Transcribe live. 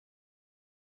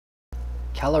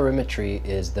Calorimetry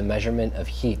is the measurement of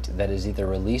heat that is either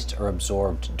released or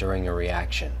absorbed during a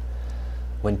reaction.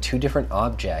 When two different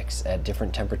objects at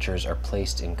different temperatures are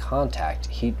placed in contact,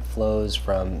 heat flows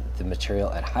from the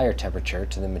material at higher temperature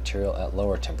to the material at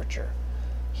lower temperature.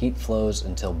 Heat flows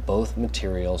until both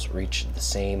materials reach the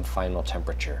same final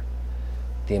temperature.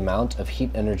 The amount of heat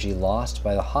energy lost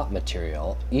by the hot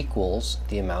material equals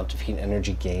the amount of heat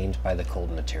energy gained by the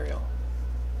cold material.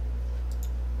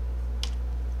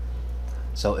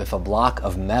 So if a block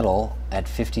of metal at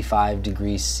 55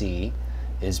 degrees C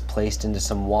is placed into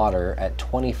some water at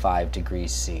 25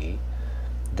 degrees C,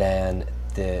 then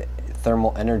the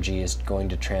thermal energy is going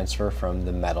to transfer from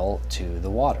the metal to the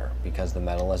water because the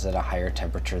metal is at a higher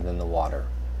temperature than the water.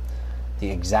 The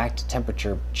exact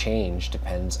temperature change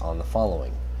depends on the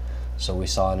following. So we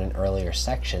saw in an earlier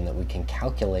section that we can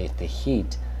calculate the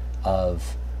heat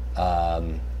of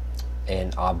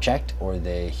an object or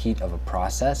the heat of a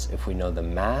process if we know the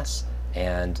mass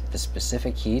and the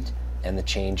specific heat and the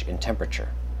change in temperature.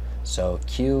 So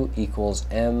Q equals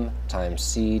M times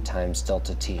C times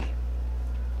delta T.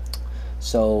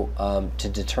 So to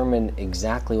determine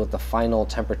exactly what the final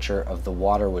temperature of the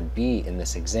water would be in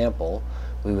this example,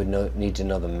 we would need to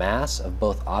know the mass of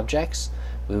both objects,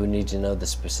 we would need to know the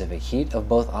specific heat of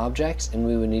both objects, and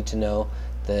we would need to know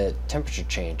the temperature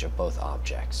change of both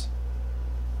objects.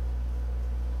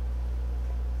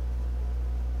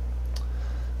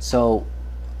 So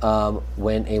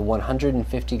when a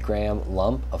 150 gram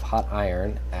lump of hot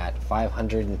iron at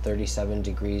 537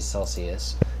 degrees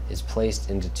Celsius is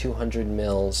placed into 200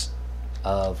 mils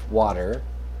of water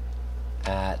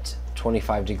at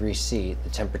 25 degrees C,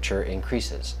 the temperature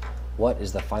increases. What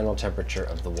is the final temperature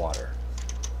of the water?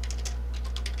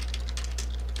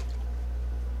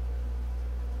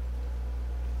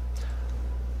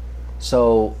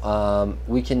 So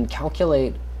we can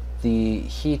calculate the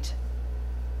heat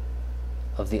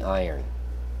of the iron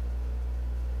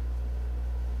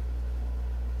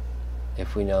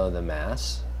if we know the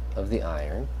mass of the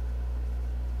iron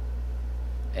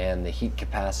and the heat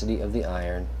capacity of the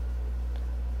iron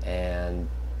and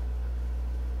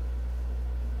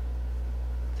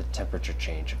the temperature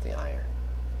change of the iron.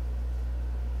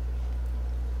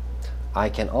 I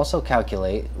can also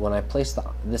calculate when I place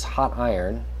this hot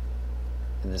iron,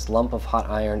 this lump of hot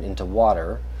iron into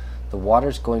water, the water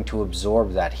is going to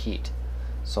absorb that heat.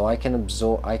 So I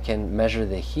can measure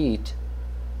the heat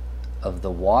of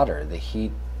the water, the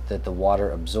heat that the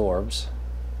water absorbs,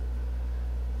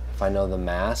 if I know the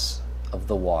mass of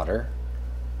the water,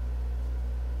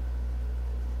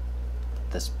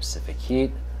 the specific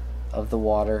heat of the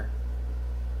water,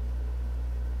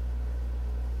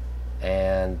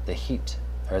 and the heat,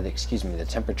 or the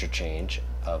temperature change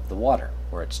of the water,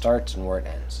 where it starts and where it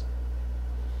ends.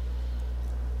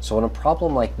 So in a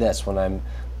problem like this, when I'm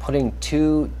putting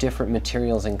two different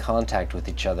materials in contact with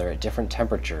each other at different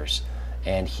temperatures,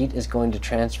 and heat is going to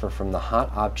transfer from the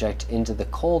hot object into the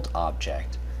cold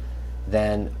object,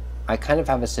 then I kind of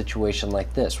have a situation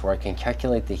like this where I can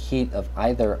calculate the heat of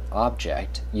either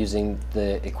object using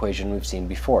the equation we've seen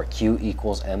before, Q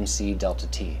equals mc delta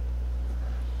T.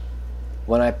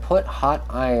 When I put hot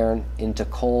iron into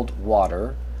cold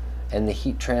water and the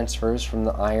heat transfers from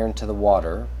the iron to the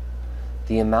water,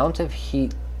 the amount of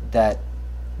heat that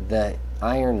the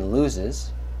iron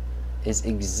loses is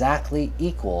exactly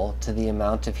equal to the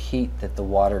amount of heat that the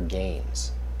water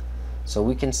gains. So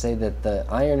we can say that the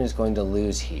iron is going to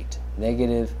lose heat,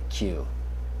 negative Q.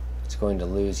 It's going to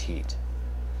lose heat.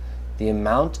 The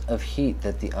amount of heat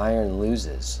that the iron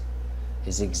loses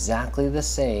is exactly the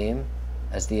same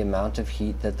as the amount of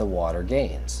heat that the water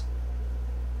gains.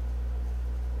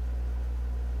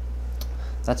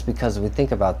 That's because if we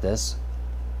think about this,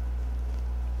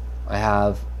 I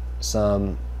have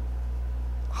some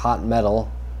hot metal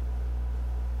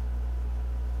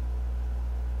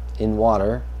in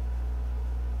water,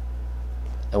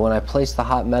 and when I place the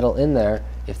hot metal in there,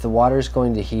 if the water is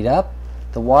going to heat up,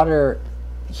 the water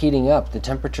heating up, the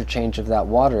temperature change of that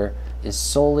water is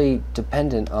solely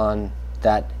dependent on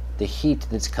the heat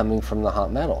that's coming from the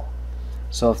hot metal.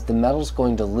 So if the metal is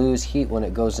going to lose heat when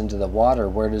it goes into the water,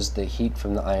 where does the heat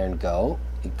from the iron go?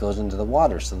 It goes into the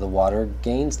water, so the water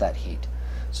gains that heat.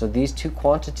 So these two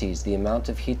quantities, the amount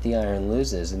of heat the iron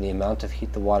loses and the amount of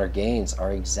heat the water gains,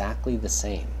 are exactly the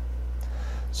same.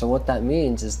 So what that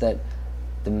means is that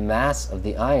the mass of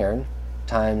the iron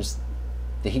times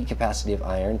the heat capacity of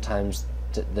iron times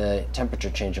the temperature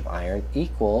change of iron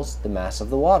equals the mass of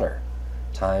the water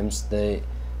times the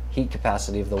heat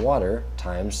capacity of the water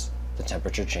times the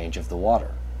temperature change of the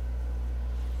water.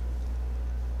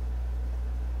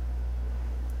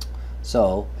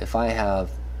 So if I have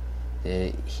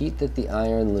the heat that the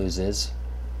iron loses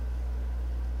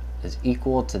is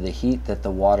equal to the heat that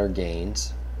the water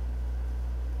gains,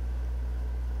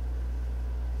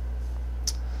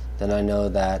 then I know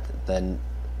that the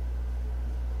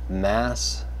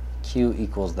mass Q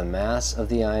equals the mass of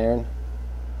the iron.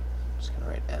 I'm just going to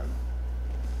write M.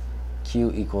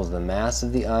 Q equals the mass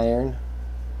of the iron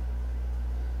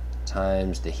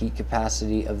times the heat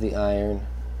capacity of the iron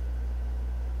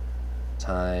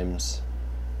times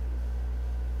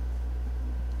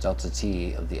delta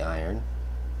T of the iron.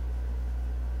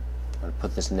 I'm going to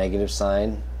put this negative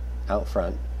sign out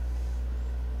front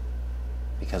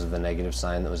because of the negative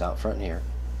sign that was out front here,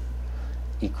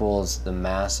 equals the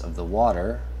mass of the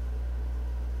water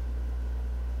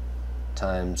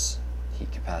times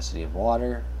heat capacity of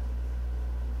water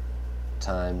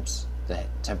times the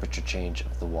temperature change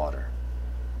of the water.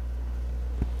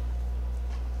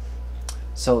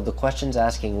 So the question's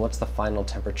asking, what's the final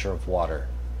temperature of water?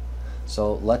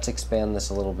 So let's expand this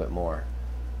a little bit more.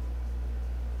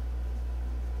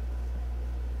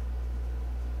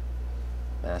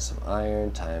 Mass of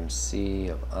iron times C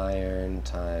of iron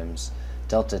times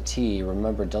delta T.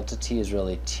 Remember, delta T is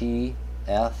really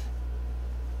TF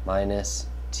minus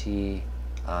TI.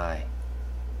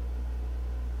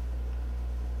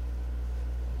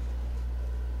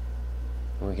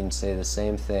 And we can say the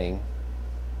same thing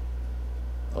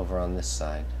over on this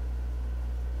side.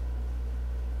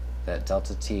 That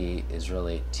delta T is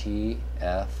really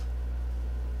TF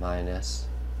minus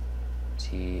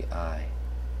TI.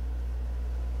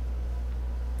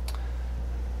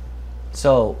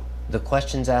 So the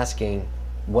question's asking,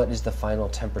 what is the final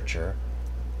temperature?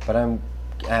 But I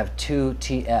have two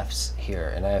TFs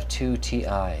here, and I have two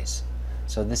TIs.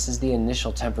 So this is the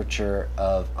initial temperature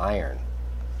of iron.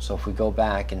 So if we go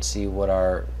back and see what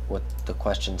the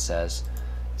question says,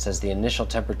 it says the initial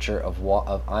temperature of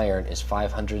iron is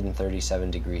 537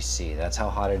 degrees C. That's how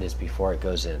hot it is before it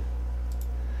goes in.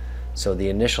 So the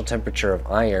initial temperature of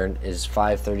iron is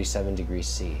 537 degrees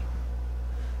C.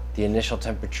 The initial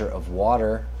temperature of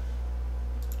water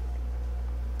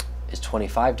is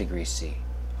 25 degrees C,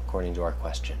 according to our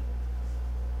question.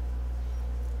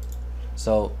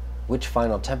 So which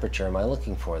final temperature am I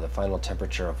looking for? The final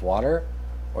temperature of water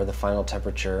or the final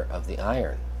temperature of the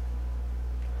iron?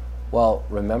 Well,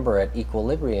 remember, at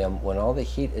equilibrium, when all the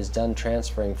heat is done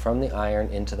transferring from the iron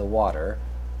into the water,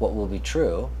 what will be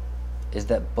true is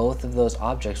that both of those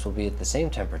objects will be at the same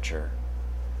temperature.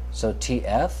 So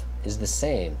TF is the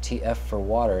same. TF for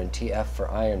water and TF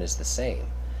for iron is the same.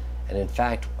 And in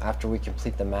fact, after we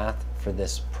complete the math for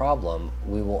this problem,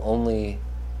 we will only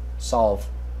solve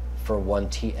for one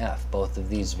TF. Both of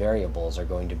these variables are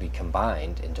going to be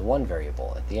combined into one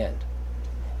variable at the end.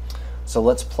 So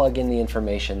let's plug in the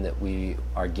information that we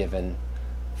are given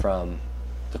from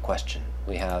the question.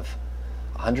 We have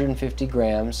 150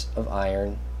 grams of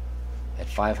iron at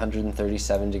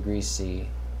 537 degrees C,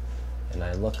 and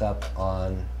I look up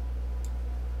on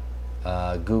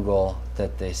Google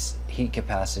that this heat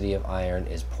capacity of iron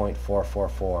is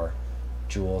 0.444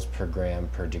 joules per gram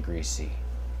per degree C.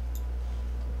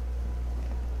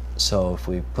 So if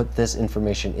we put this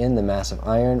information in, the mass of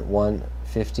iron,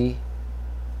 150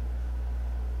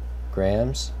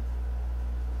 grams,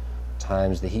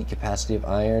 times the heat capacity of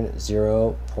iron,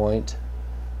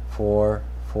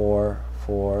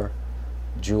 0.444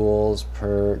 joules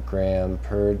per gram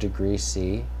per degree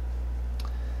C,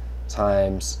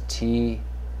 times TF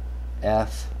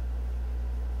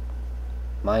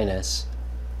minus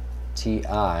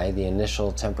TI, the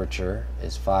initial temperature,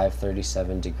 is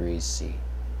 537 degrees C.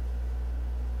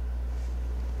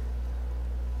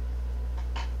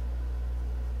 One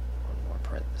more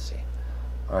parenthesis.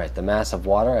 All right, the mass of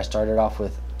water, I started off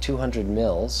with 200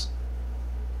 mils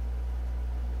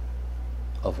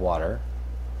of water,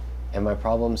 and my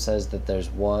problem says that there's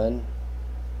 1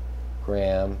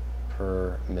 gram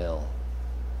per mil.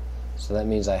 So that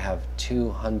means I have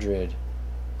 200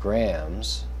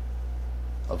 grams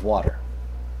of water.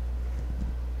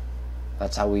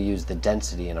 That's how we use the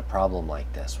density in a problem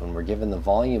like this. When we're given the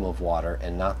volume of water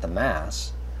and not the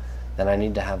mass, then I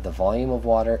need to have the volume of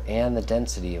water and the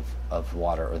density of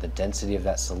water, or the density of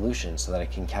that solution, so that I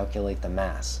can calculate the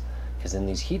mass. Because in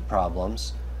these heat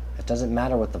problems, it doesn't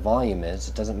matter what the volume is,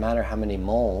 it doesn't matter how many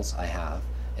moles I have,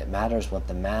 it matters what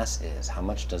the mass is, how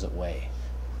much does it weigh.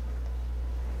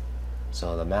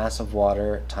 So the mass of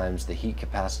water times the heat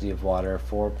capacity of water,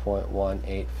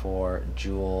 4.184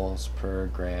 joules per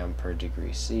gram per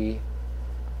degree C.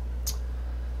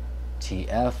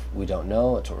 TF, we don't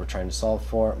know, it's what we're trying to solve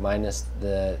for, minus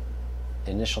the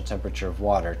initial temperature of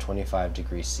water, 25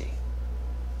 degrees C.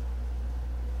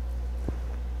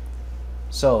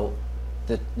 So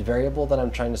the variable that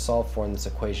I'm trying to solve for in this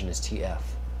equation is TF.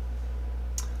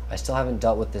 I still haven't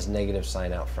dealt with this negative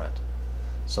sign out front.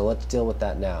 So let's deal with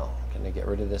that now. I'm going to get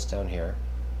rid of this down here.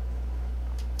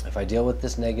 If I deal with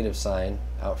this negative sign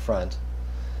out front,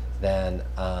 then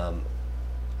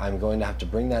I'm going to have to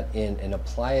bring that in and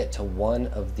apply it to one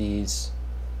of these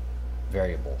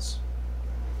variables.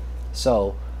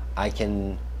 So I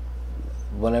can,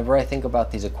 whenever I think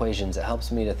about these equations, it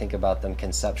helps me to think about them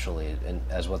conceptually and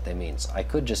as what they mean. So I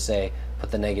could just say,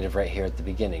 put the negative right here at the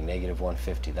beginning, negative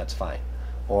 150, that's fine.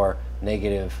 Or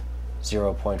negative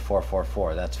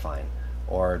 0.444, that's fine.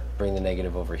 Or bring the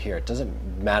negative over here. It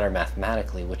doesn't matter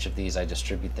mathematically which of these I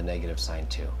distribute the negative sign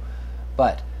to.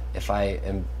 But if I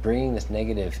am bringing this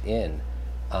negative in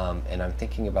and I'm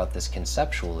thinking about this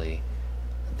conceptually,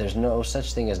 there's no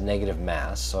such thing as negative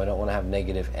mass, so I don't want to have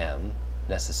negative m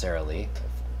necessarily.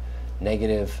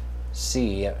 Negative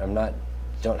C,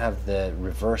 don't have the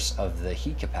reverse of the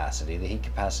heat capacity. The heat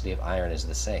capacity of iron is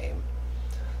the same.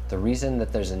 The reason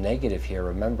that there's a negative here,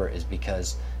 remember, is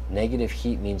because negative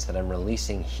heat means that I'm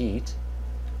releasing heat,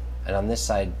 and on this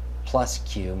side plus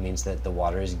Q means that the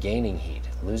water is gaining heat.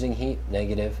 Losing heat,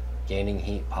 negative, gaining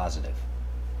heat, positive.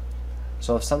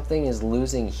 So if something is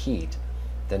losing heat,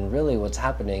 then really what's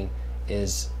happening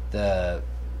is the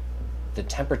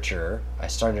temperature, I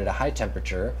start at a high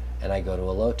temperature and I go to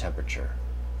a low temperature.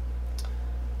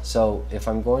 So if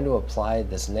I'm going to apply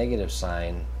this negative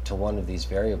sign to one of these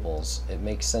variables, it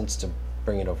makes sense to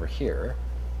bring it over here.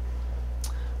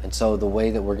 And so the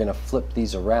way that we're going to flip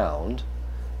these around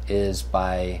is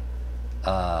by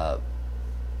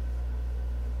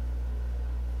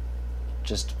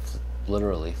just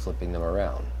literally flipping them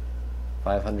around.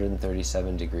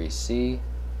 537 degrees C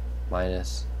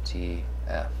minus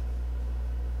TF.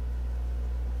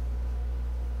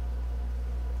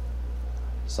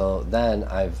 So then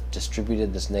I've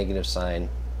distributed this negative sign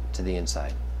to the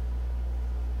inside.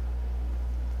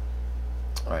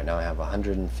 Alright, now I have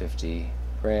 150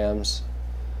 grams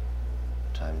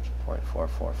times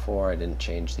 0.444. I didn't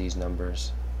change these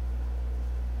numbers.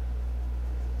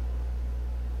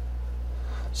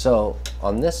 So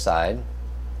on this side,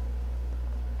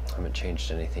 I haven't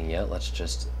changed anything yet.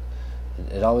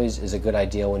 It always is a good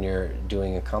idea when you're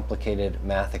doing a complicated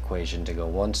math equation to go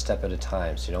one step at a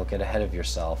time so you don't get ahead of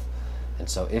yourself. And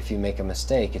so if you make a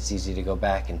mistake, it's easy to go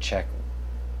back and check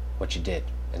what you did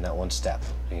in that one step.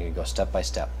 You go step by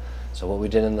step. So what we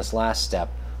did in this last step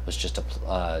was just to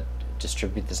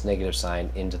distribute this negative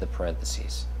sign into the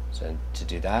parentheses. So to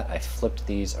do that, I flipped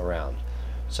these around.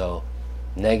 So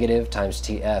negative times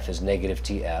TF is negative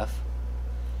TF.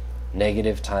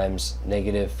 Negative times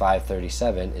negative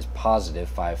 537 is positive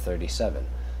 537.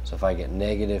 So if I get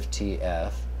negative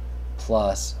TF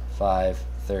plus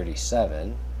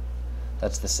 537,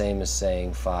 that's the same as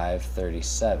saying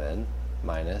 537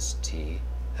 minus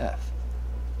TF,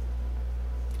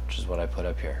 which is what I put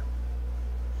up here.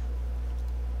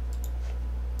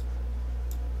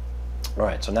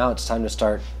 Alright, so now it's time to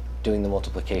start doing the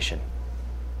multiplication.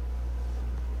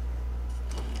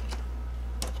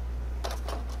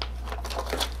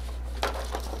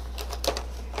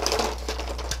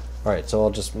 Alright, so I'll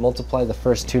just multiply the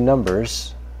first two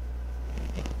numbers,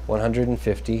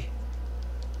 150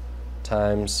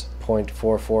 times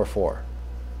 0.444.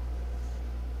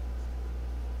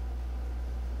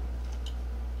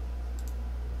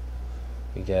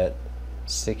 We get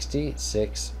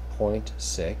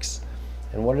 66.6.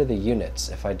 And what are the units?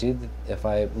 If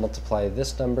I multiply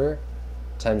this number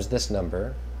times this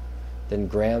number, then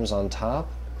grams on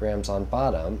top, grams on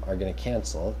bottom are going to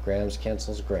cancel. Grams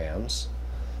cancels grams.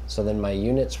 So then my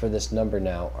units for this number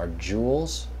now are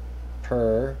joules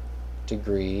per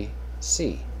degree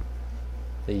C.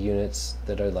 The units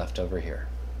that are left over here,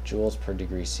 joules per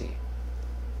degree C.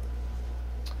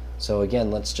 So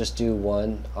again, let's just do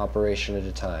one operation at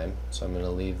a time. So I'm going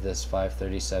to leave this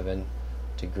 537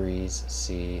 degrees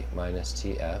C minus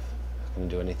TF. I'm not going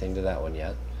to do anything to that one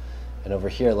yet. And over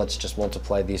here, let's just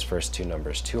multiply these first two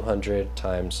numbers, 200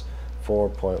 times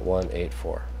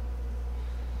 4.184.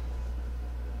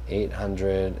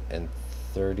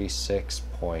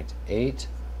 836.8,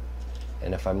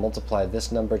 and if I multiply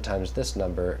this number times this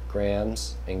number,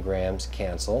 grams and grams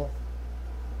cancel,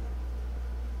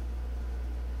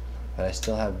 but I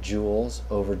still have joules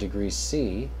over degrees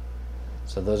C,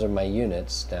 so those are my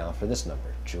units now for this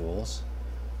number, joules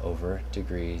over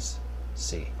degrees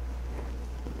C.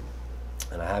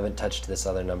 And I haven't touched this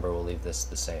other number, we'll leave this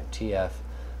the same, TF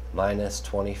minus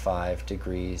 25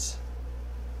 degrees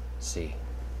C.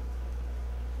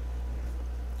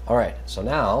 Alright, so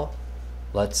now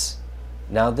this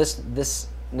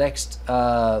next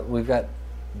we've got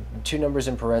two numbers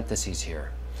in parentheses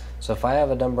here. So if I have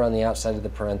a number on the outside of the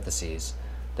parentheses,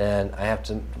 then I have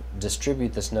to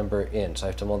distribute this number in. So I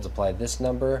have to multiply this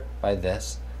number by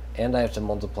this, and I have to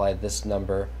multiply this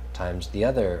number times the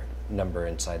other number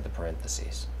inside the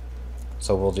parentheses.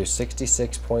 So we'll do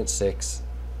 66.6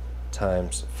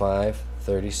 times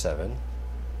 537,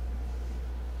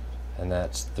 and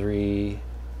that's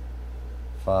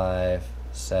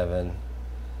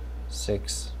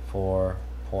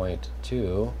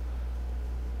 35764.2.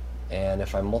 And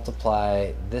if I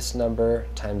multiply this number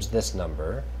times this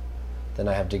number, then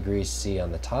I have degrees C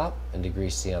on the top and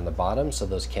degrees C on the bottom, so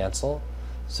those cancel.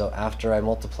 So after I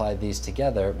multiply these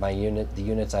together, the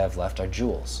units I have left are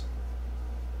joules.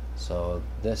 So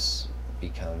this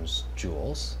becomes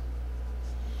joules.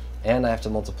 And I have to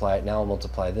multiply it, now I'll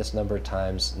multiply this number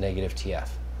times negative TF.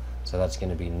 So that's going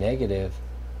to be negative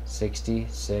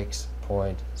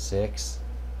 66.6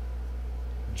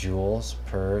 joules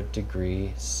per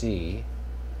degree C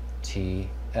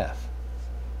TF.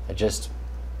 I just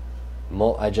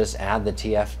add the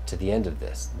TF to the end of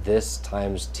this. This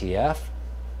times TF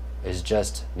is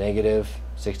just negative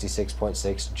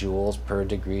 66.6 joules per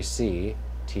degree C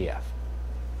TF.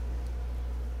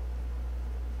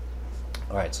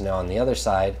 Alright, so now on the other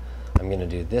side, I'm going to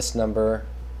do this number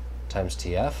times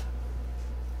TF.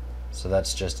 So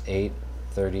that's just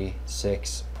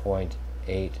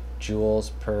 836.8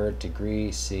 joules per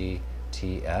degree C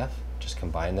TF. Just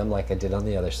combine them like I did on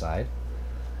the other side.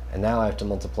 And now I have to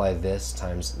multiply this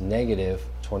times negative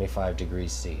 25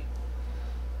 degrees C.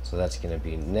 So that's going to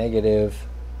be negative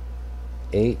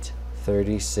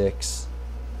 836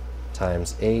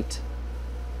 times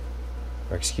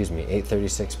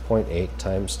 836.8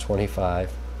 times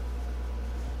 25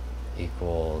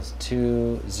 equals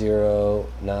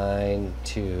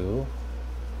 2092.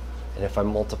 And if I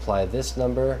multiply this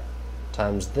number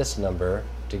times this number,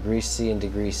 degree C and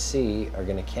degree C are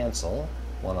going to cancel,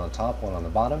 one on top, one on the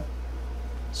bottom.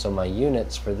 So my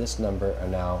units for this number are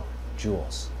now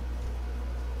joules.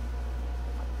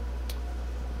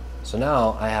 So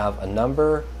now I have a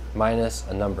number minus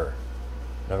a number.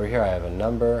 And over here I have a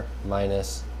number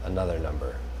minus another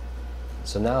number.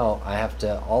 So now I have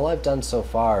to, all I've done so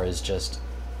far is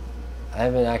I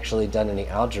haven't actually done any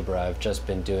algebra, I've just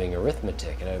been doing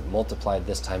arithmetic, and I've multiplied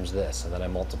this times this, and then I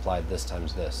multiplied this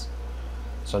times this.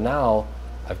 So now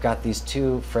I've got these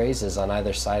two phrases on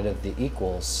either side of the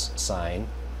equals sign,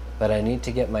 but I need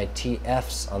to get my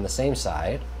TFs on the same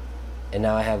side, and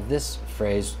now I have this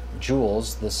phrase,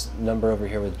 joules, this number over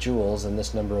here with joules, and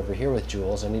this number over here with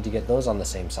joules. I need to get those on the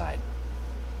same side.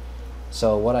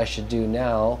 So what I should do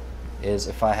now is,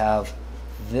 if I have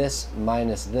this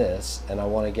minus this, and I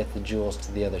want to get the joules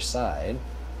to the other side,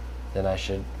 then I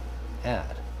should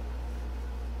add.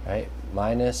 Right?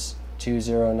 Minus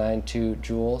 2092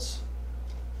 joules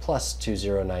plus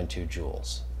 2092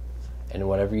 joules. And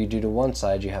whatever you do to one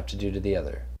side, you have to do to the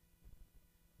other.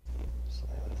 So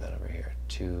let me move that over here.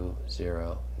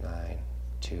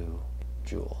 2092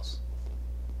 joules.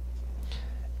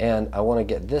 And I want to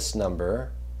get this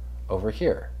number over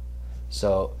here.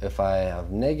 So if I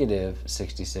have negative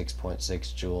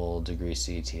 66.6 joule degree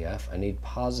C TF, I need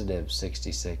positive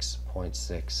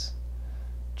 66.6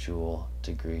 joule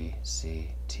degree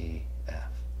C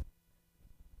TF.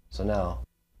 So now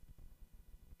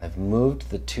I've moved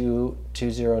the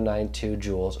 2092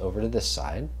 joules over to this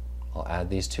side. I'll add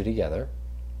these two together.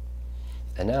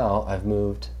 And now I've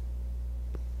moved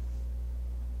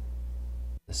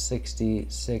the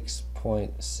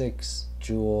 66.6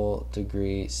 joule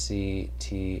degree C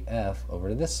TF over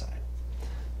to this side.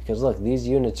 Because look, these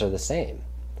units are the same.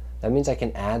 That means I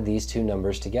can add these two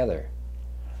numbers together.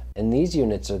 And these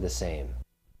units are the same.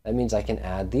 That means I can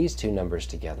add these two numbers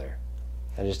together.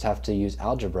 I just have to use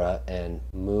algebra and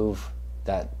move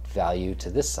that value to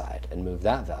this side and move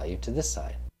that value to this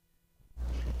side.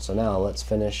 So now let's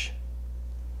finish.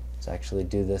 Let's actually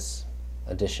do this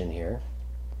addition here.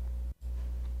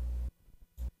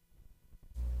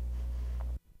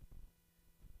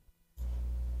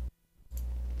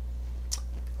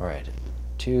 All right,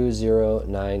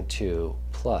 2092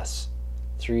 plus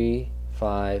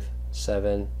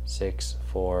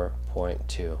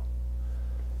 35764.2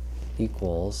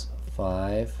 equals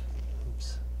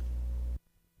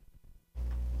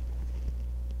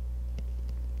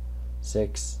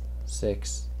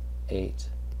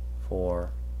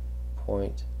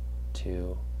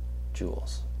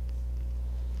joules.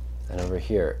 And over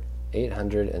here,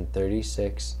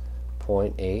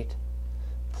 836.8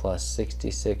 plus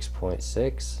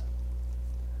 66.6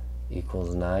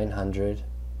 equals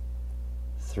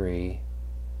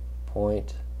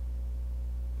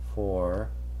 903.4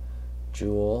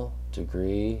 joule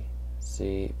degree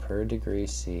C per degree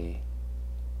C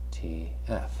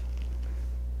TF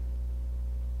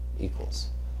equals.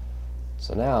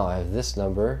 So now I have this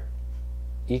number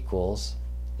equals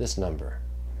this number.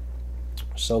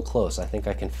 So close. I think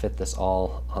I can fit this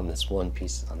all on this one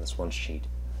piece, on this one sheet.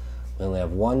 We only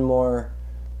have one more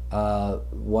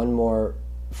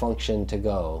function to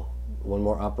go, one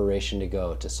more operation to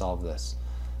go to solve this.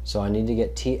 So I need to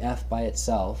get TF by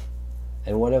itself.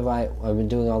 And what have I've been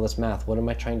doing all this math. What am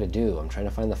I trying to do? I'm trying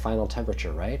to find the final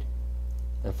temperature, right?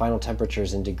 And final temperature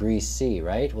is in degrees C,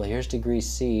 right? Well, here's degrees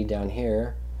C down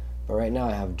here, but right now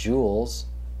I have joules,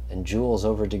 and joules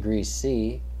over degrees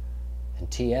C, and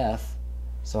TF.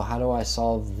 So how do I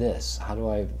solve this? How do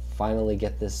I finally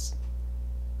get this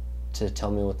to tell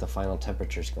me what the final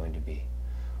temperature is going to be?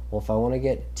 Well, if I want to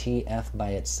get TF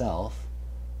by itself,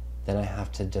 then I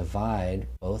have to divide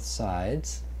both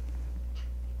sides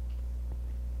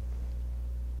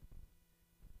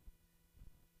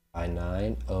by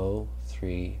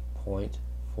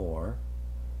 903.4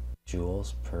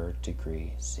 joules per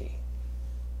degree C,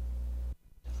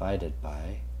 divided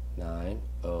by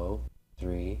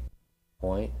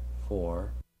 903.4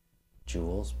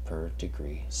 joules per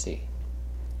degree C.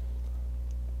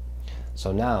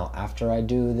 So now, after I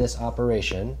do this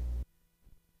operation,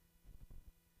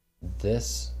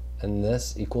 this and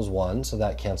this equals 1, so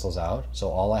that cancels out. So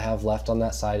all I have left on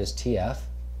that side is TF.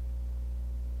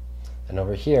 And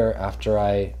over here, after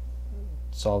I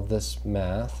solve this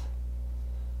math,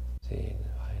 see,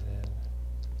 divided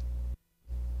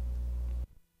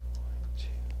 0.2.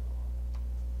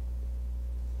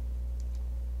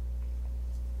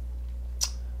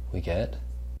 We get,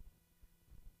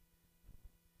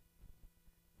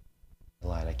 I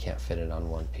lied, I can't fit it on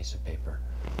one piece of paper.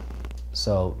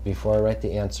 So before I write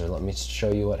the answer, let me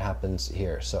show you what happens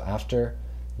here. So after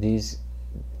these,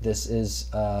 this is,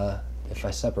 if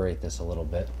I separate this a little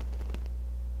bit,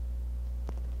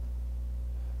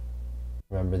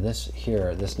 remember this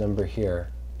here, this number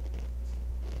here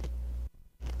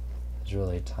is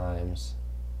really times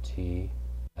TF.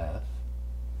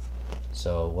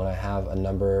 So when I have a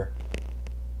number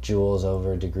joules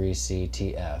over degree C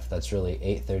TF, that's really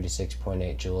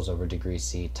 836.8 joules over degree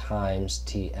C times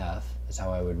TF is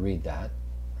how I would read that,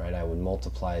 right? I would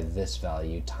multiply this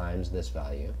value times this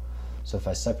value. So if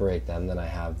I separate them, then I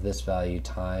have this value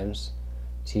times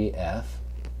TF.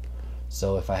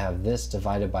 So if I have this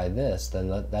divided by this, then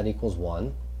that equals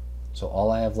 1. So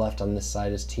all I have left on this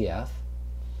side is TF.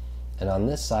 And on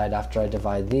this side, after I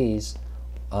divide these,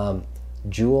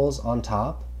 joules on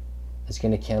top is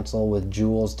going to cancel with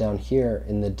joules down here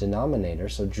in the denominator.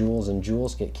 So joules and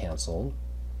joules get canceled.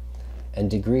 And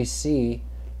degree C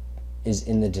is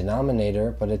in the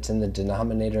denominator, but it's in the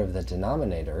denominator of the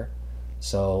denominator.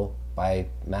 So by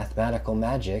mathematical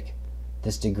magic,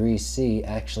 this degree C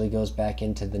actually goes back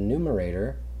into the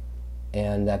numerator,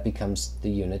 and that becomes the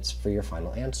units for your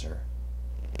final answer.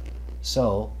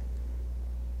 So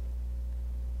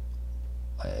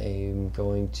I'm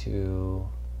going to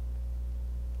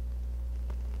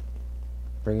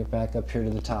bring it back up here to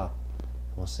the top.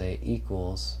 We'll say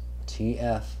equals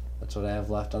TF, that's what I have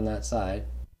left on that side,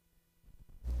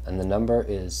 and the number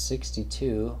is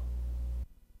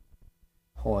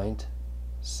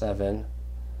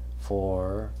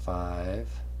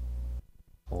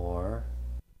 62.7454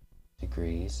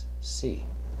 degrees C.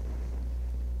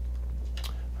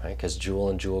 Right, because joule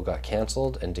and joule got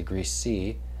canceled, and degree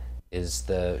C is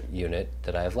the unit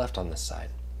that I have left on this side.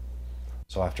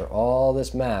 So after all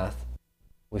this math,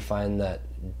 we find that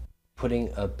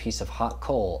putting a piece of hot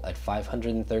coal at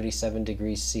 537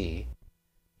 degrees C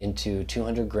into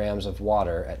 200 grams of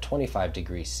water at 25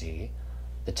 degrees C,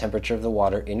 the temperature of the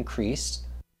water increased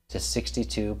to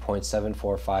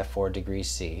 62.7454 degrees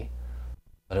C.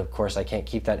 But of course, I can't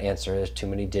keep that answer. There's too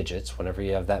many digits. Whenever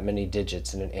you have that many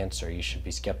digits in an answer, you should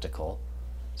be skeptical.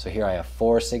 So here I have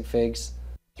 4 sig figs,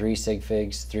 3 sig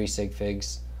figs, 3 sig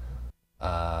figs,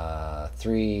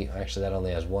 3, actually that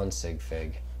only has 1 sig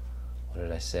fig. What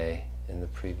did I say in the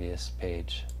previous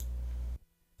page?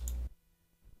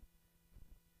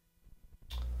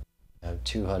 I have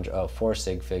 4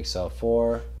 sig figs, so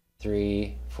 4,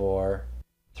 3, 4,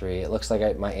 3. It looks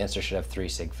like my answer should have 3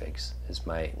 sig figs, is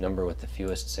my number with the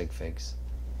fewest sig figs.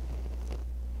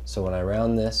 So when I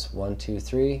round this, 1, 2,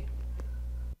 3,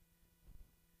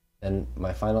 then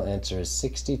my final answer is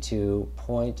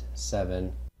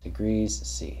 62.7 degrees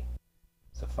C,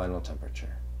 the final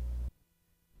temperature.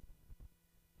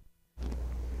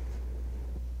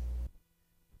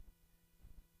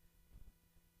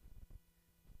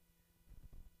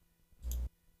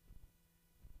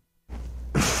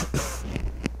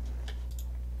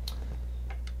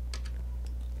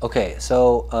 Okay,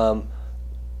 so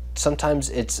sometimes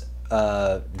it's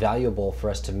valuable for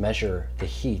us to measure the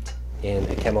heat in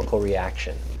a chemical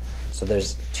reaction. So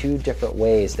there's two different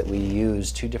ways that we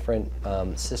use, two different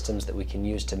systems that we can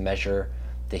use to measure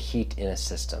the heat in a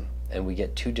system. And we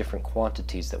get two different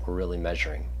quantities that we're really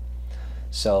measuring.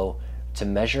 So to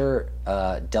measure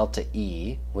delta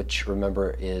E, which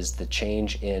remember is the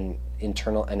change in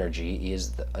internal energy, E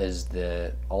is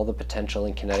all the potential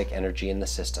and kinetic energy in the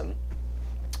system.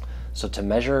 So to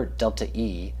measure delta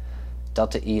E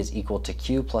is equal to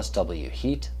Q plus W,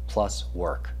 heat plus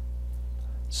work.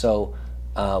 So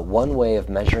one way of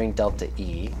measuring delta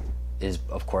E is,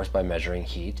 of course, by measuring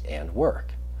heat and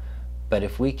work. But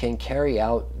if we can carry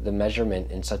out the measurement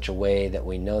in such a way that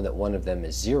we know that one of them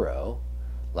is zero,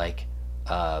 like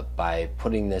by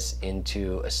putting this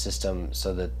into a system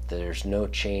so that there's no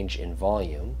change in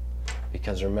volume,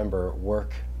 because remember,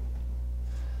 work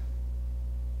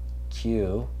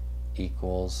Q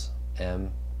equals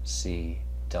mc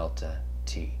delta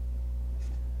T.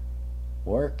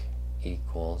 Work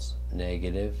equals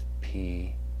negative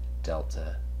P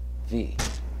delta V.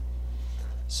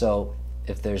 So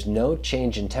if there's no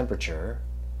change in temperature,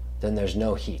 then there's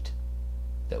no heat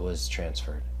that was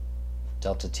transferred.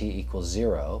 Delta T equals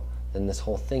 0, then this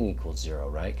whole thing equals 0,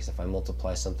 right? Because if I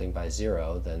multiply something by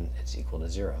 0, then it's equal to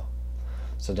 0.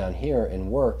 So down here in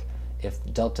work, if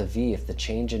delta V, if the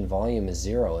change in volume is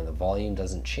 0 and the volume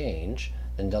doesn't change,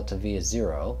 then delta V is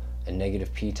 0, and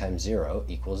negative P times 0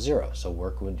 equals 0. So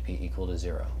work would be equal to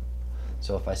 0.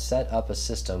 So if I set up a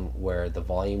system where the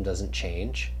volume doesn't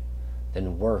change,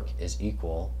 then work is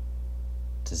equal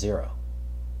to 0.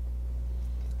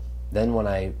 Then when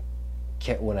I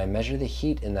measure the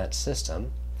heat in that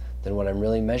system, then what I'm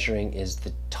really measuring is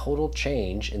the total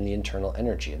change in the internal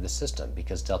energy of the system,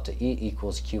 because delta E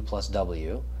equals Q plus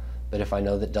W, but if I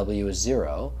know that W is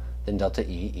 0, then delta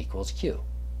E equals Q.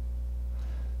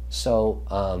 So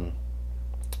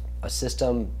a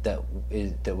system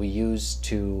that we use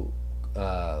to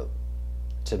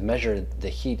measure the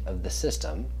heat of the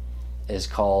system is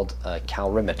called a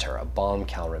calorimeter, a bomb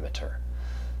calorimeter.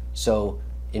 So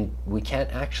we can't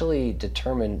actually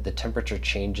determine the temperature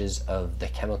changes of the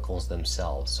chemicals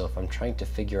themselves. So if I'm trying to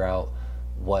figure out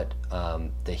what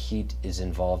the heat is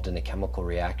involved in a chemical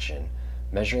reaction,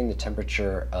 measuring the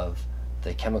temperature of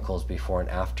the chemicals before and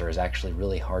after is actually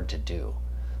really hard to do.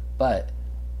 But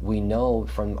we know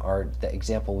from the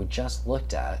example we just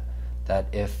looked at that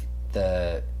if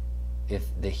the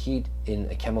heat in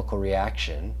a chemical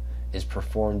reaction is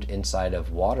performed inside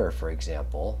of water, for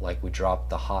example, like we drop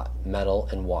the hot metal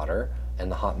in water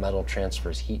and the hot metal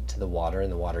transfers heat to the water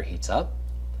and the water heats up.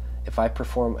 If I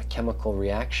perform a chemical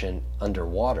reaction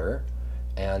underwater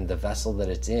and the vessel that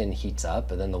it's in heats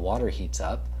up and then the water heats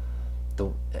up,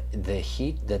 the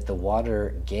heat that the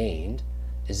water gained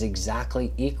is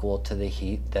exactly equal to the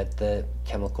heat that the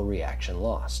chemical reaction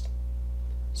lost.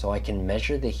 So I can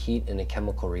measure the heat in a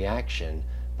chemical reaction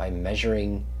by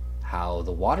measuring how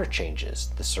the water changes,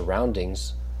 the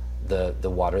surroundings, the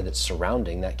water that's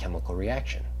surrounding that chemical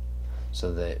reaction.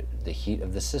 So the heat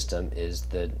of the system is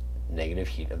the negative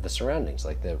heat of the surroundings,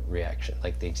 like the reaction,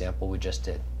 like the example we just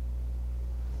did.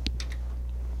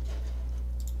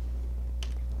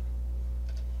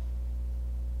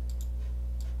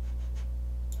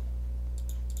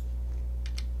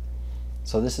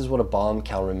 So this is what a bomb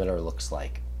calorimeter looks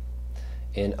like.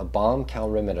 In a bomb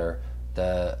calorimeter,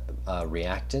 the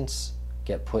reactants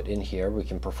get put in here. We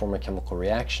can perform a chemical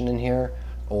reaction in here,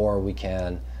 or we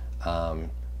can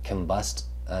combust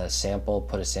a sample,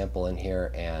 put a sample in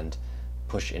here and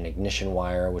push an ignition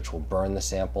wire which will burn the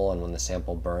sample, and when the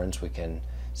sample burns we can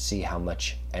see how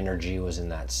much energy was in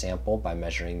that sample by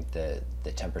measuring the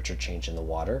temperature change in the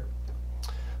water.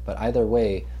 But either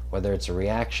way, whether it's a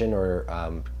reaction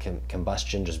or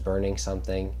combustion, just burning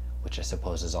something, which I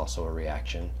suppose is also a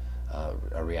reaction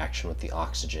with the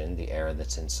oxygen, the air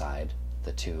that's inside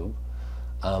the tube.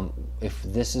 If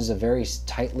this is a very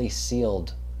tightly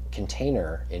sealed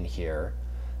container in here,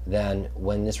 then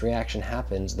when this reaction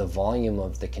happens, the volume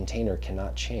of the container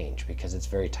cannot change because it's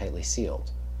very tightly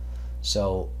sealed.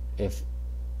 So if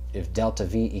delta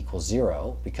V equals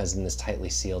 0, because in this tightly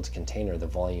sealed container the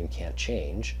volume can't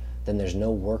change, then there's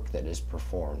no work that is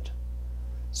performed.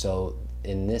 So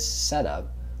in this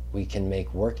setup, we can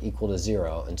make work equal to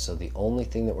 0, and so the only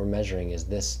thing that we're measuring is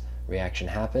this reaction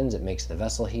happens, it makes the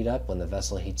vessel heat up. When the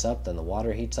vessel heats up, then the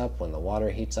water heats up. When the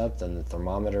water heats up, then the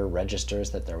thermometer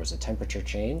registers that there was a temperature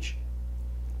change.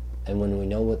 And when we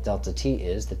know what delta T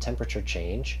is, the temperature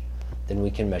change, then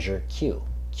we can measure Q.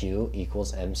 Q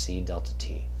equals mc delta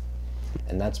T.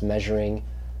 And that's measuring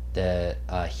the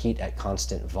heat at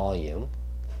constant volume.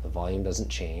 The volume doesn't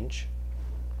change,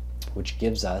 which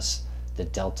gives us the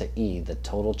delta E, the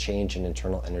total change in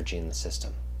internal energy in the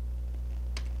system.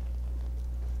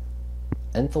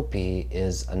 Enthalpy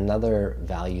is another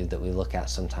value that we look at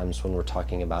sometimes when we're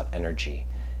talking about energy.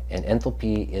 And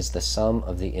enthalpy is the sum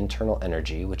of the internal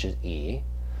energy, which is E,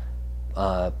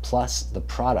 plus the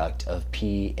product of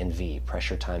P and V,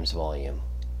 pressure times volume.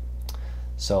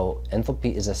 So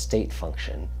enthalpy is a state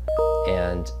function,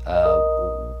 and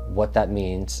what that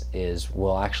means is,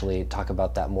 we'll actually talk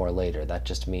about that more later. That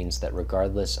just means that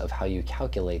regardless of how you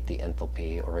calculate the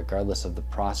enthalpy, or regardless of the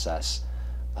process,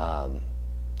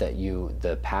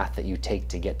 the path that you take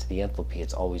to get to the enthalpy,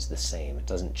 it's always the same. It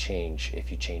doesn't change if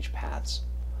you change paths.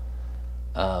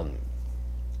 The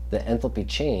enthalpy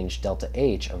change, delta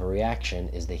H, of a reaction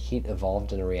is the heat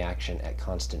evolved in a reaction at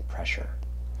constant pressure.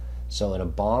 So in a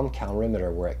bomb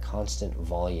calorimeter, we're at constant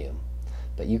volume.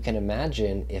 But you can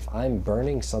imagine if I'm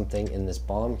burning something in this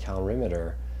bomb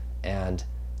calorimeter, and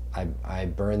I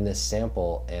burn this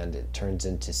sample and it turns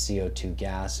into CO2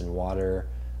 gas and water,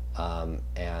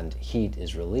 and heat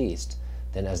is released,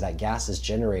 then as that gas is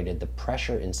generated, the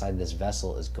pressure inside this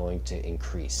vessel is going to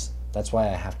increase. That's why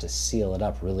I have to seal it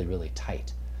up really, really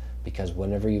tight, because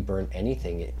whenever you burn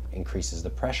anything, it increases the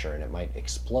pressure and it might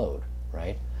explode,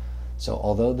 right? So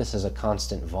although this is a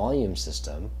constant volume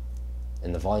system,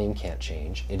 and the volume can't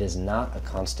change, it is not a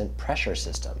constant pressure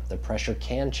system. The pressure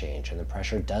can change, and the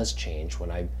pressure does change when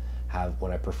I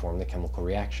perform the chemical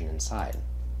reaction inside.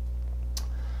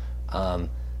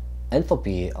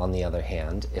 Enthalpy, on the other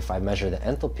hand, if I measure the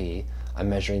enthalpy, I'm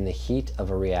measuring the heat of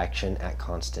a reaction at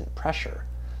constant pressure.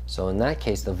 So in that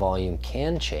case, the volume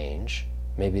can change.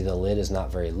 Maybe the lid is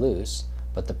not very loose,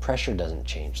 but the pressure doesn't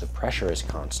change. The pressure is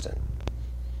constant.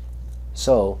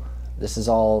 So this is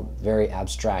all very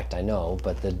abstract, I know,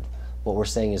 but what we're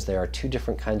saying is there are two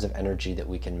different kinds of energy that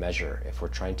we can measure if we're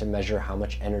trying to measure how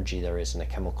much energy there is in a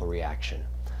chemical reaction.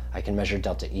 I can measure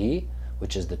delta E,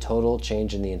 which is the total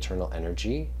change in the internal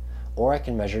energy, or I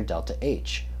can measure delta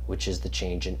H, which is the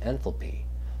change in enthalpy.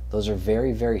 Those are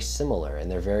very, very similar, and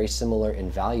they're very similar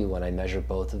in value when I measure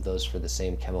both of those for the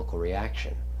same chemical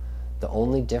reaction. The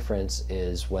only difference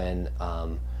is when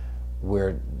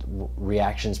where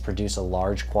reactions produce a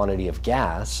large quantity of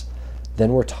gas,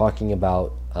 then we're talking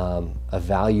about a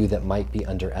value that might be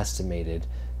underestimated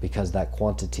because that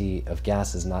quantity of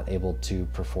gas is not able to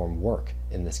perform work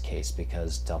in this case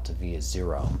because delta V is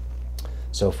 0.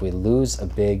 So if we lose a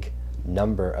big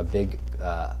number, a big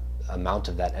amount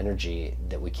of that energy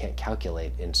that we can't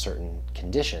calculate in certain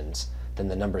conditions, then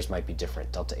the numbers might be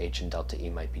different. Delta H and delta E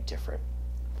might be different.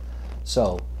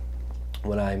 So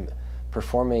when I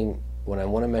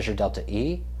want to measure delta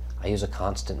E, I use a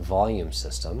constant volume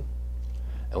system.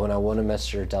 And when I want to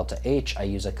measure delta H, I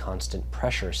use a constant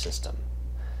pressure system.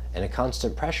 And a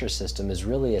constant pressure system is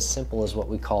really as simple as what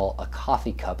we call a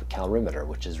coffee cup calorimeter,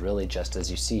 which is really just, as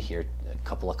you see here, a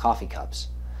couple of coffee cups.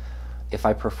 If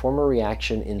I perform a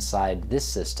reaction inside this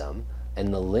system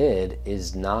and the lid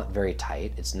is not very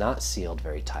tight, it's not sealed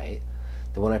very tight,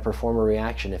 then when I perform a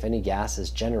reaction, if any gas is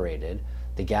generated,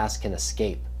 the gas can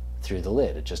escape through the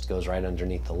lid. It just goes right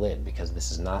underneath the lid because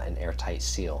this is not an airtight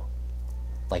seal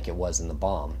like it was in the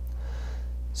bomb.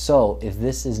 So if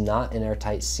this is not an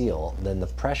airtight seal, then the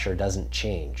pressure doesn't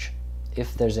change.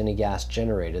 If there's any gas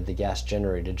generated, the gas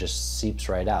generated just seeps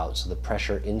right out. So the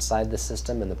pressure inside the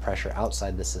system and the pressure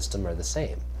outside the system are the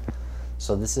same.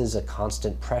 So this is a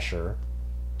constant pressure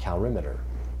calorimeter.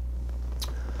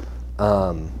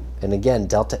 And again,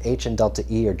 delta H and delta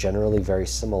E are generally very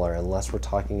similar unless we're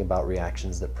talking about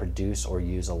reactions that produce or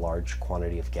use a large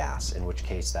quantity of gas, in which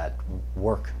case that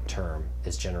work term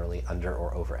is generally under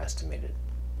or overestimated.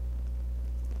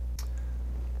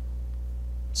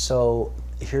 So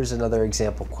here's another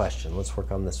example question. Let's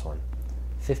work on this one.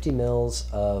 50 mils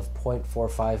of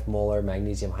 0.45 molar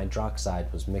magnesium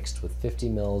hydroxide was mixed with 50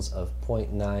 mils of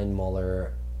 0.9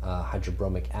 molar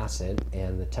hydrobromic acid,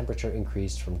 and the temperature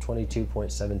increased from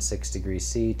 22.76 degrees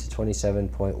C to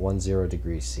 27.10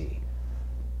 degrees C.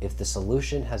 If the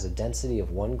solution has a density of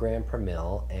 1 gram per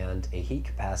mil and a heat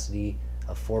capacity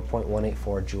of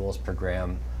 4.184 joules per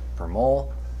gram per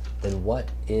mole, then what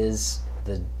is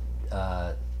the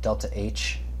delta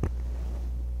H?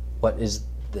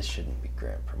 This shouldn't be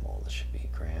gram per mole, this should be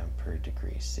gram per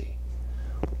degree C.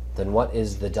 Then what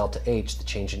is the delta H, the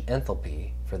change in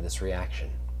enthalpy for this reaction?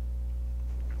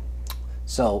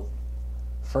 So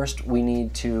first we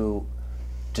need to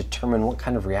determine what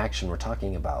kind of reaction we're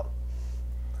talking about.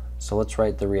 So let's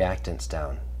write the reactants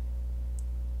down.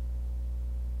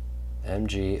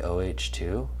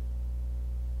 MgOH2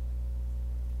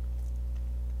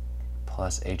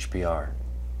 plus HBr.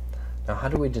 Now, how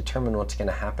do we determine what's going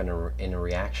to happen in a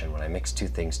reaction when I mix two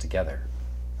things together?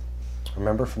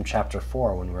 Remember from chapter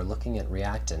 4, when we're looking at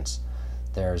reactants,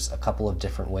 there's a couple of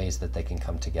different ways that they can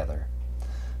come together.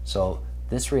 So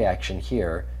this reaction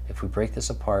here, if we break this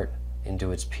apart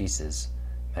into its pieces,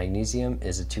 magnesium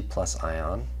is a 2+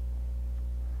 ion,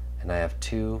 and I have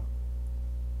 2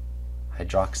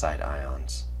 hydroxide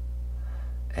ions.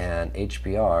 And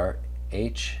HBr,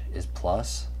 H is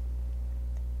plus,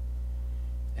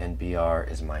 and Br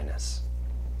is minus.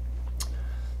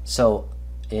 So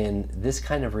in this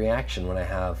kind of reaction, when I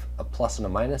have a plus and a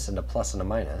minus and a plus and a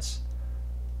minus,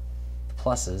 the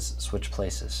pluses switch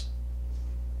places.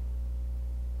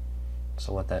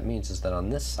 So what that means is that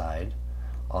on this side,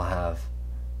 I'll have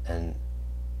an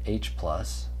H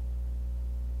plus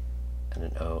and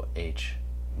an OH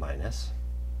minus,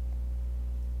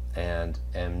 and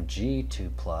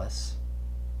Mg2 plus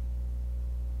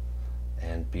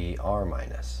and Br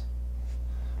minus.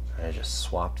 And I just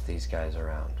swapped these guys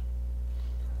around.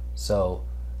 So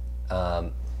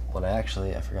when I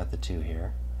forgot the 2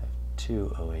 here. I have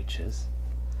 2 OHs.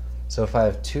 So if I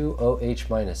have 2 OH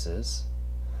minuses,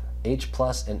 H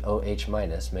plus and OH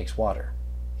minus makes water.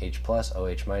 H plus,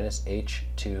 OH minus,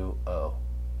 H2O.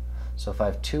 So if I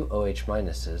have 2 OH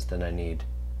minuses, then I need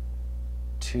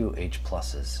 2 H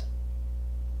pluses.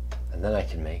 And then I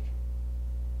can make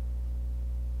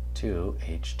 2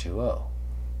 H2O.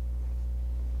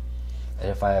 And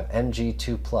if I have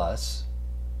Mg2 plus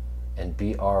and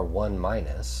Br1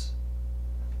 minus,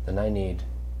 then I need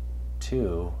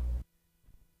 2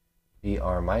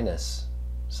 Br minus,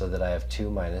 so that I have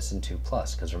 2 minus and 2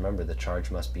 plus, because remember, the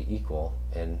charge must be equal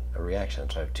in a reaction.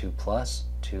 So I have 2 plus,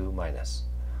 2 minus,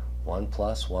 1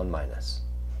 plus, 1 minus,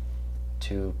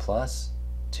 2 plus,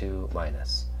 2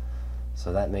 minus.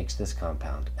 So that makes this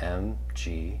compound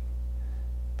MgBr2,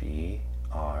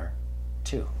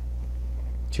 2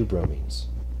 bromines.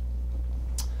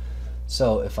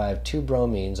 So if I have 2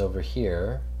 bromines over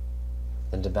here,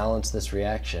 then to balance this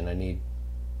reaction, I need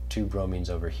 2 bromines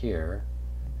over here,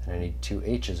 and I need 2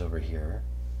 H's over here,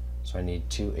 so I need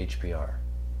 2 HBr.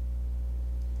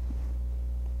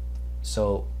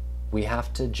 So we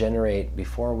have to generate,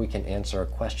 before we can answer a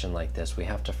question like this, we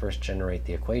have to first generate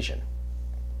the equation.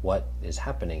 What is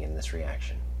happening in this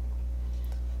reaction?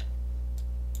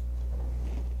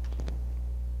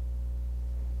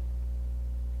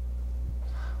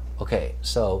 Okay,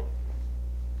 so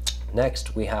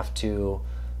next we have to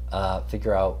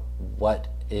figure out what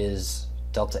is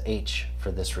delta H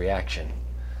for this reaction.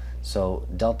 So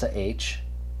delta H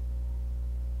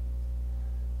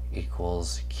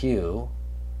equals Q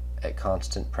at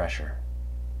constant pressure.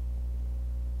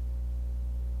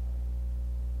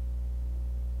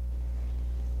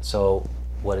 So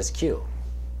what is Q?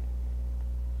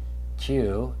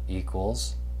 Q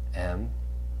equals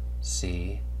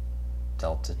MC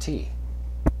delta T.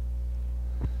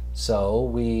 So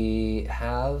we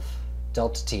have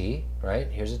delta T, right?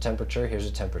 Here's a temperature,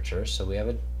 so we have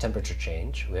a temperature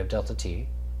change. We have delta T.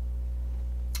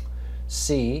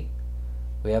 C,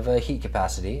 we have a heat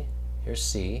capacity. Here's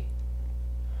C.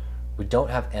 We don't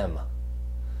have M.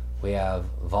 We have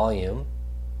volume.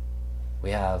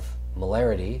 We have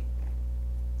molarity.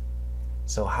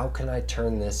 So how can I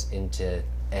turn this into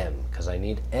M? Because I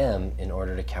need M in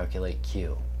order to calculate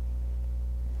Q.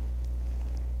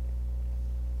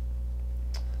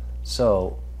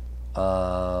 So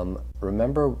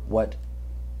remember what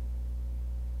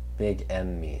big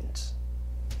M means.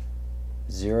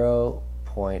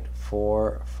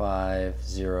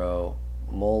 0.450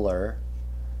 molar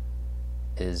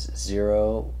is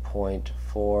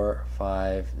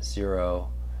 0.450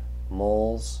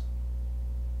 moles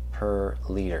per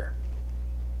liter.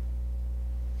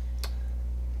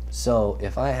 So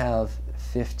if I have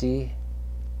 50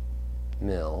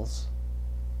 mils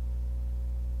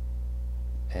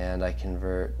and I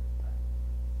convert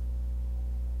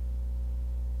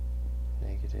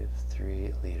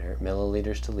 -3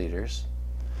 milliliters to liters,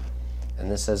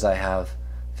 and this says I have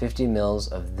 50 mils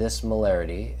of this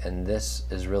molarity, and this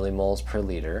is really moles per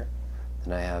liter,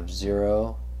 then I have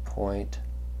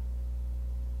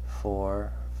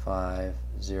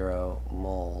 0.450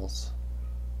 moles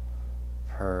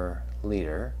per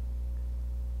liter.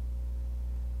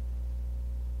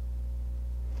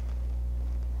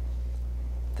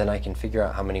 Then I can figure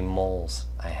out how many moles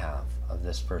I have of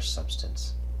this first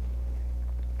substance.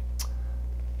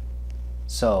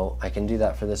 So I can do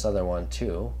that for this other one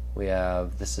too. We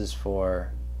have, this is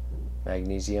for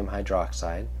magnesium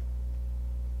hydroxide,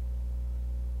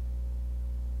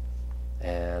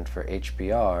 and for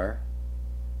HBr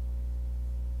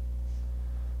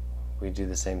we do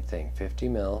the same thing, 50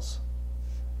 mils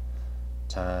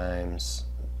times,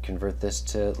 convert this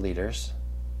to liters,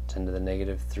 10 to the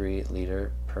negative 3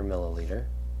 liter per milliliter.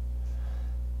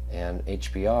 And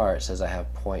HBr, it says I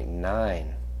have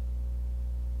 0.9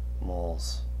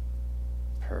 moles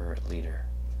per liter.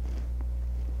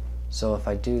 So if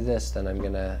I do this, then I'm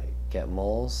going to get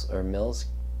moles or mils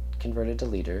converted to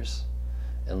liters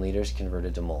and liters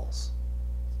converted to moles.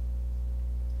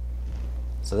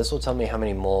 So this will tell me how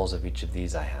many moles of each of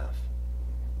these I have.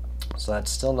 So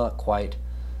that's still not quite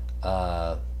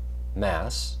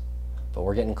mass, but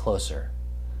we're getting closer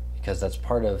because that's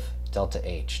part of delta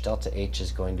H. Delta H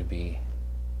is going to be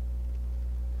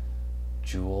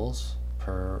joules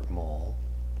per mole,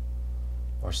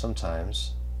 or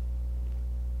sometimes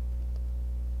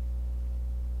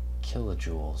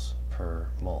kilojoules per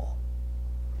mole.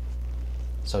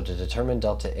 So to determine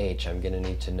delta H, I'm going to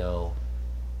need to know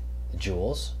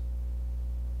joules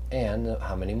and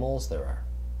how many moles there are.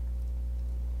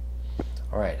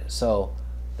 All right, so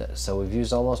we've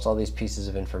used almost all these pieces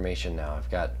of information now.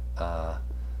 I've got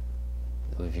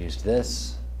we've used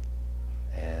this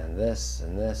and this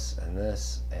and this and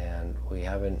this, and we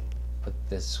haven't put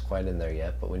this quite in there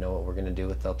yet, but we know what we're going to do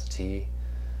with delta T.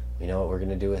 We know what we're going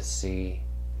to do with C.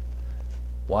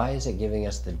 Why is it giving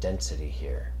us the density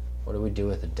here? What do we do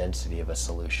with the density of a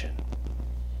solution?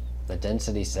 The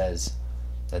density says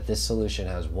that this solution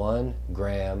has 1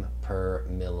 gram per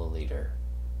milliliter.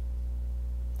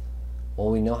 Well,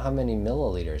 we know how many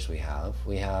milliliters we have.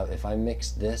 If I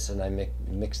mix this and I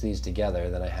mix these together,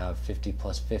 then I have 50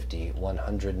 plus 50,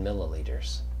 100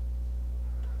 milliliters.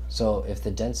 So if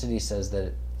the density says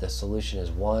that the solution is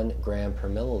 1 gram per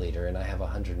milliliter and I have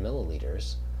 100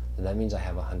 milliliters, then that means I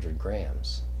have 100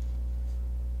 grams.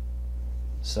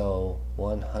 So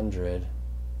 100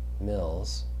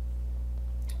 mils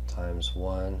times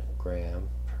 1 gram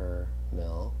per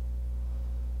mil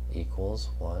equals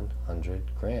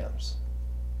 100 grams.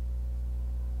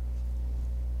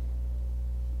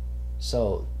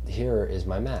 So here is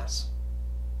my mass,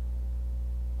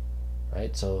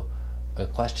 right? So a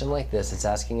question like this, it's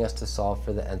asking us to solve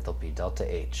for the enthalpy, delta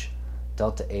H.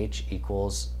 Delta H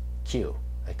equals Q,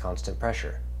 a constant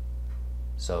pressure.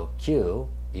 So Q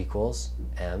equals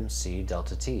mc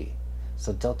delta T.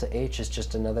 So delta H is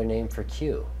just another name for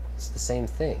Q. It's the same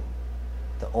thing.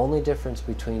 The only difference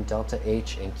between delta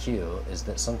H and Q is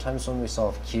that sometimes when we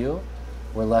solve Q,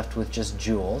 we're left with just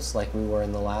joules, like we were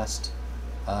in the last,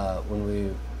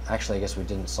 actually I guess we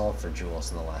didn't solve for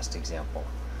joules in the last example.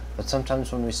 But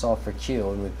sometimes when we solve for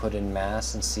Q and we put in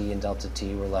mass and C and delta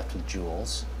T, we're left with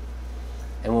joules.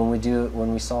 And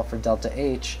when we solve for delta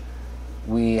H,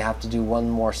 we have to do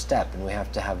one more step, and we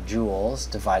have to have joules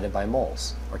divided by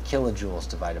moles, or kilojoules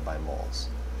divided by moles.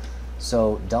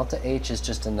 So delta H is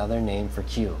just another name for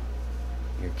Q.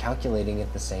 You're calculating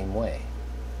it the same way.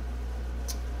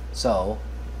 So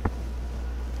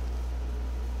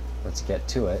let's get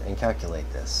to it and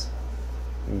calculate this.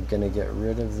 I'm going to get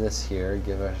rid of this here,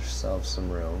 give ourselves some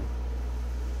room.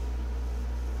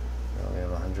 Now we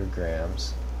have 100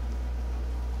 grams.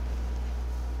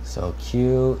 So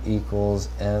Q equals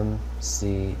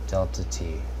mc delta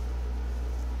T.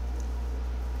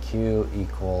 Q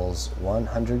equals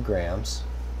 100 grams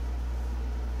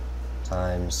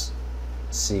times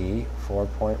C,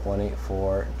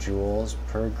 4.184 joules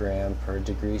per gram per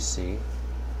degree C,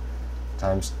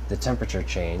 times the temperature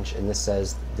change. And this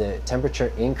says the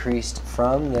temperature increased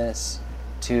from this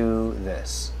to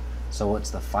this. So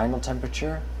what's the final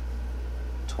temperature?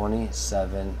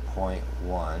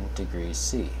 27.1 degrees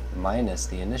C minus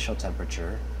the initial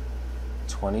temperature,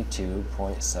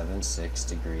 22.76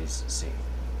 degrees C.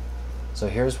 So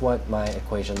here's what my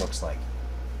equation looks like.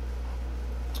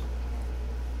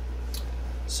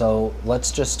 So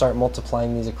let's just start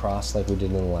multiplying these across like we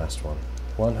did in the last one.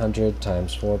 100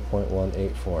 times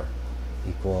 4.184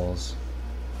 equals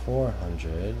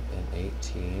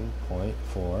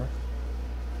 418.4.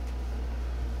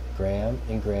 Gram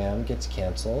and gram gets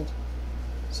canceled,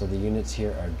 so the units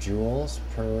here are joules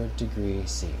per degree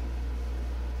C.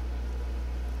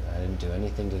 I didn't do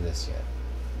anything to this yet.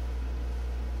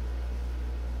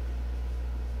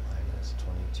 Minus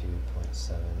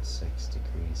 22.76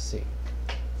 degrees C.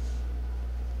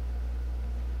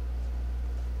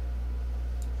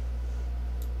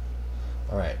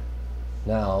 All right,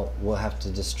 now we'll have to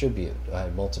distribute. I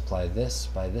multiply this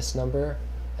by this number,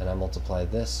 and I multiply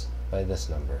this by this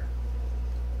number.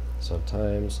 So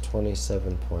times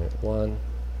 27.1,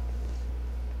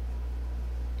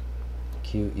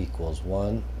 Q equals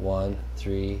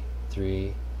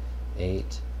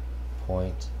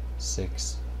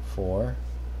 1133.8.64,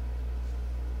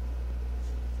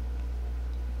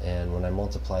 and And when I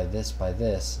multiply this by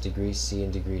this, degree C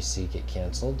and degree C get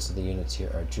canceled, so the units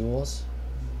here are joules,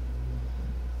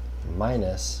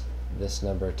 minus this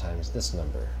number times this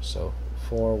number. So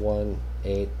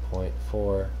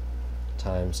 418.4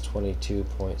 times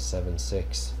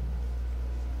 22.76,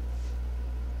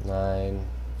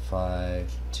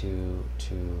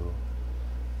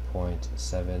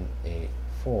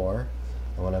 9522.784.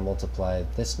 And when I multiply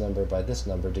this number by this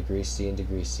number, degree C and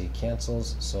degree C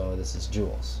cancels, so this is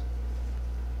joules.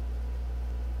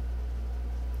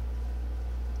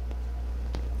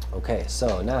 Okay,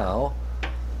 so now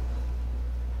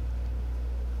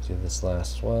do this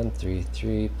last one,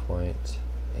 33.8,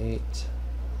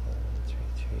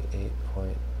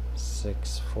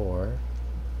 338.64.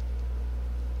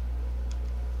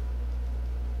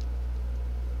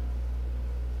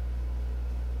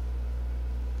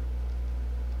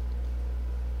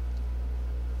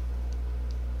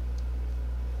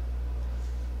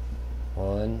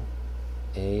 One,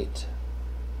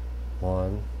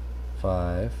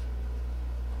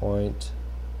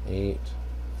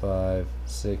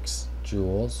 815.856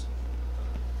 joules.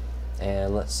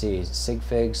 And let's see, sig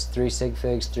figs, 3 sig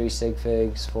figs, 3 sig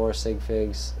figs, 4 sig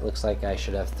figs. Looks like I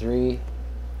should have 3.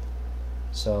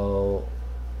 So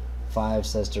 5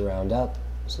 says to round up,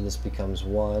 so this becomes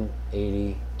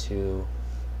 182.0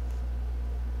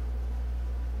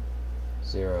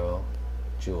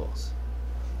 joules.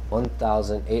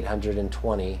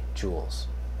 1,820 joules.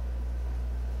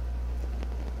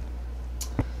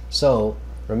 So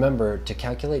remember, to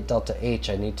calculate delta H,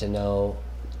 I need to know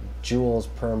joules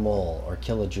per mole or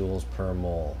kilojoules per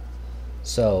mole.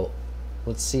 So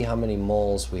let's see how many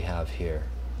moles we have here.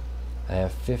 I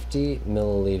have 50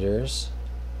 milliliters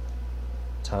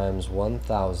times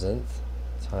 1,000th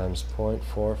times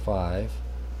 0.45.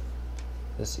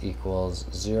 This equals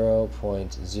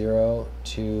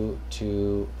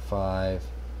 0.0225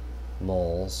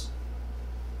 moles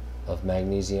of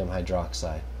magnesium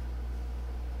hydroxide.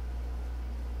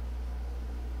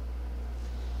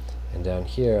 And down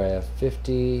here I have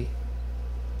 50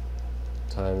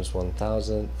 times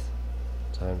 1,000th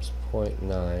times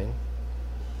 0.9.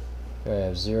 Here I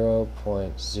have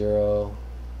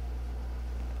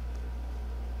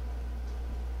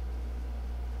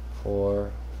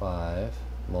 0.045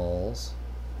 moles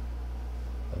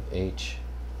of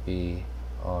HBr.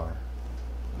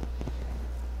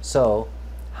 So,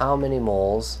 how many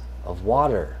moles of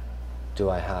water do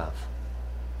I have?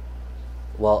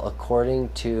 Well, according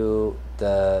to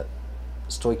the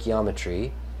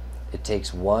stoichiometry, it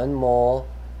takes 1 mole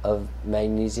of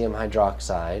magnesium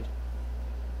hydroxide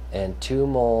and 2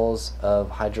 moles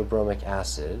of hydrobromic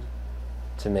acid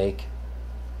to make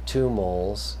 2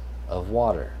 moles of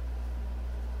water.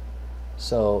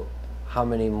 So how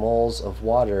many moles of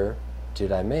water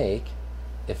did I make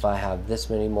if I have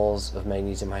this many moles of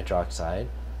magnesium hydroxide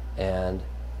and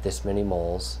this many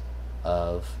moles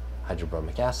of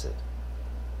hydrobromic acid?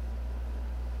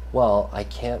 Well, I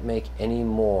can't make any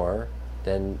more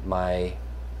than my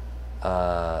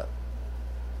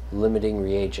limiting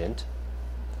reagent.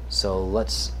 So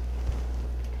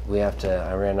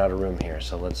I ran out of room here,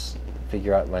 so let's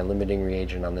figure out my limiting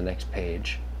reagent on the next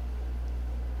page.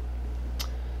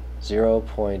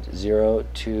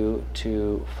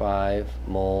 0.0225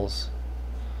 moles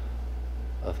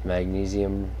of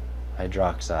magnesium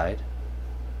hydroxide,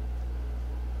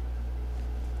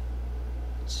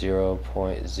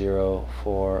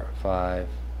 0.045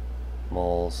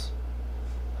 moles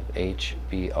of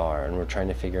HBr, and we're trying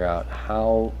to figure out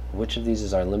which of these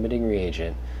is our limiting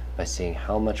reagent by seeing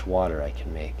how much water I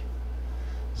can make.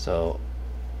 So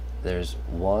there's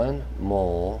 1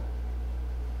 mole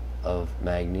of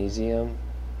magnesium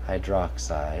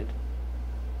hydroxide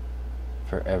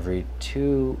for every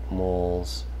 2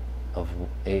 moles of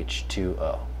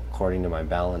H2O, according to my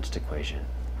balanced equation.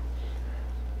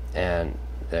 And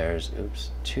there's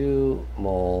 2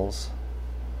 moles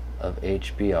of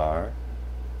HBr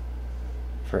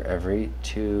for every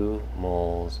 2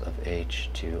 moles of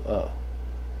H2O.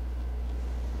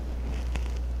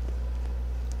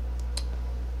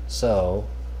 So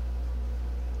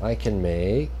I can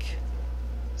make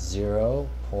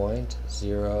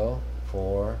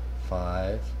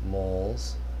 0.045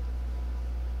 moles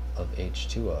of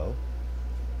H2O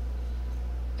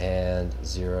and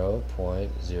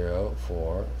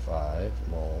 0.045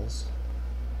 moles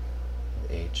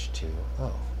of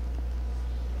H2O.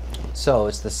 So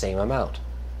it's the same amount,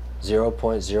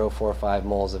 0.045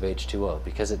 moles of H2O,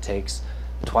 because it takes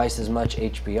twice as much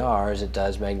HBr as it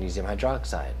does magnesium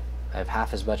hydroxide. I have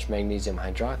half as much magnesium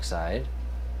hydroxide,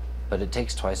 but it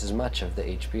takes twice as much of the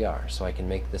HBr, so I can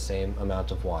make the same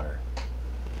amount of water.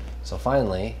 So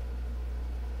finally,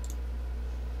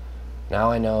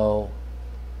 now I know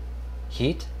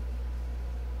heat,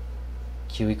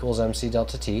 Q equals mc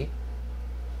delta T,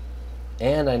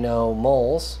 and I know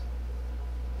moles,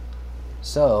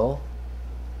 so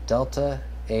delta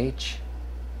H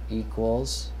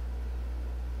equals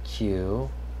Q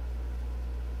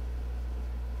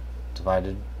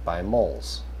divided by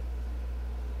moles.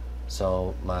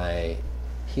 So my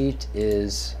heat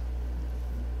is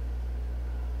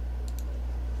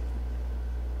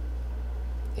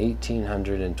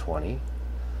 1820.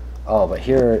 Oh, but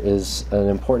here is an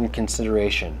important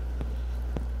consideration.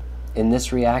 In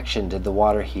this reaction, did the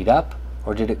water heat up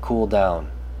or did it cool down?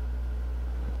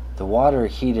 The water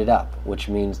heated up, which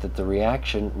means that the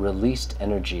reaction released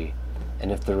energy.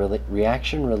 And if the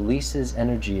reaction releases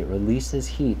energy, it releases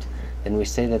heat, then we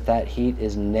say that that heat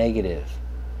is negative.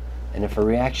 And if a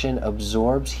reaction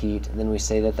absorbs heat, then we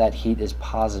say that that heat is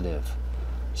positive.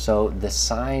 So the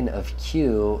sign of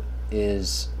Q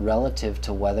is relative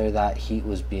to whether that heat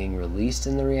was being released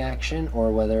in the reaction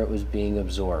or whether it was being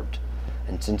absorbed.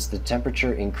 And since the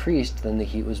temperature increased, then the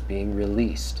heat was being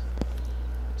released.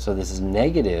 So this is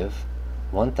negative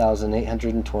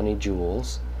 1,820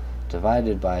 joules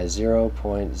divided by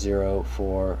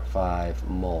 0.045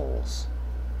 moles.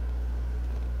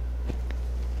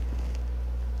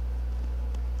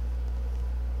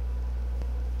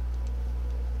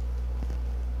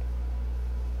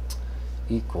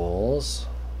 Equals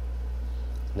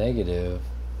negative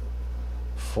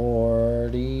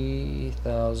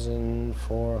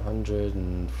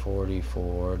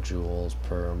 40,444 joules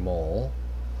per mole.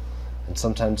 And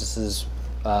sometimes this is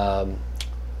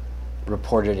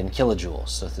reported in kilojoules.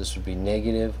 So this would be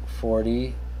negative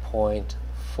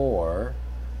 40.4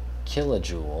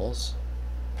 kilojoules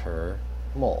per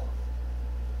mole.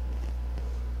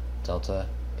 Delta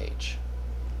H.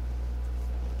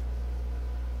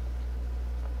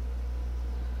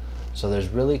 So there's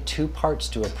really two parts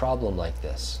to a problem like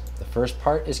this. The first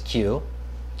part is Q.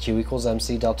 Q equals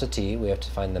mc delta T. We have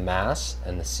to find the mass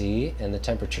and the C and the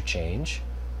temperature change.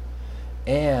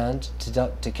 And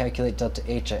to calculate delta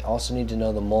H, I also need to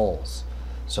know the moles.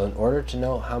 So in order to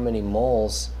know how many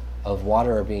moles of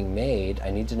water are being made,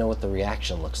 I need to know what the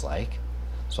reaction looks like.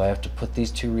 So I have to put these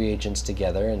two reagents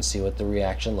together and see what the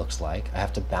reaction looks like. I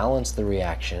have to balance the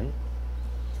reaction.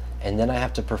 And then I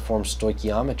have to perform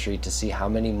stoichiometry to see how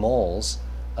many moles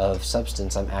of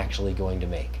substance I'm actually going to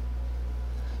make.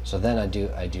 So then I do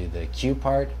the Q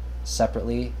part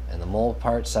separately and the mole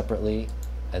part separately,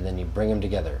 and then you bring them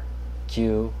together.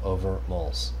 Q over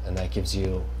moles, and that gives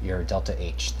you your delta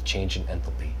H, the change in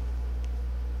enthalpy.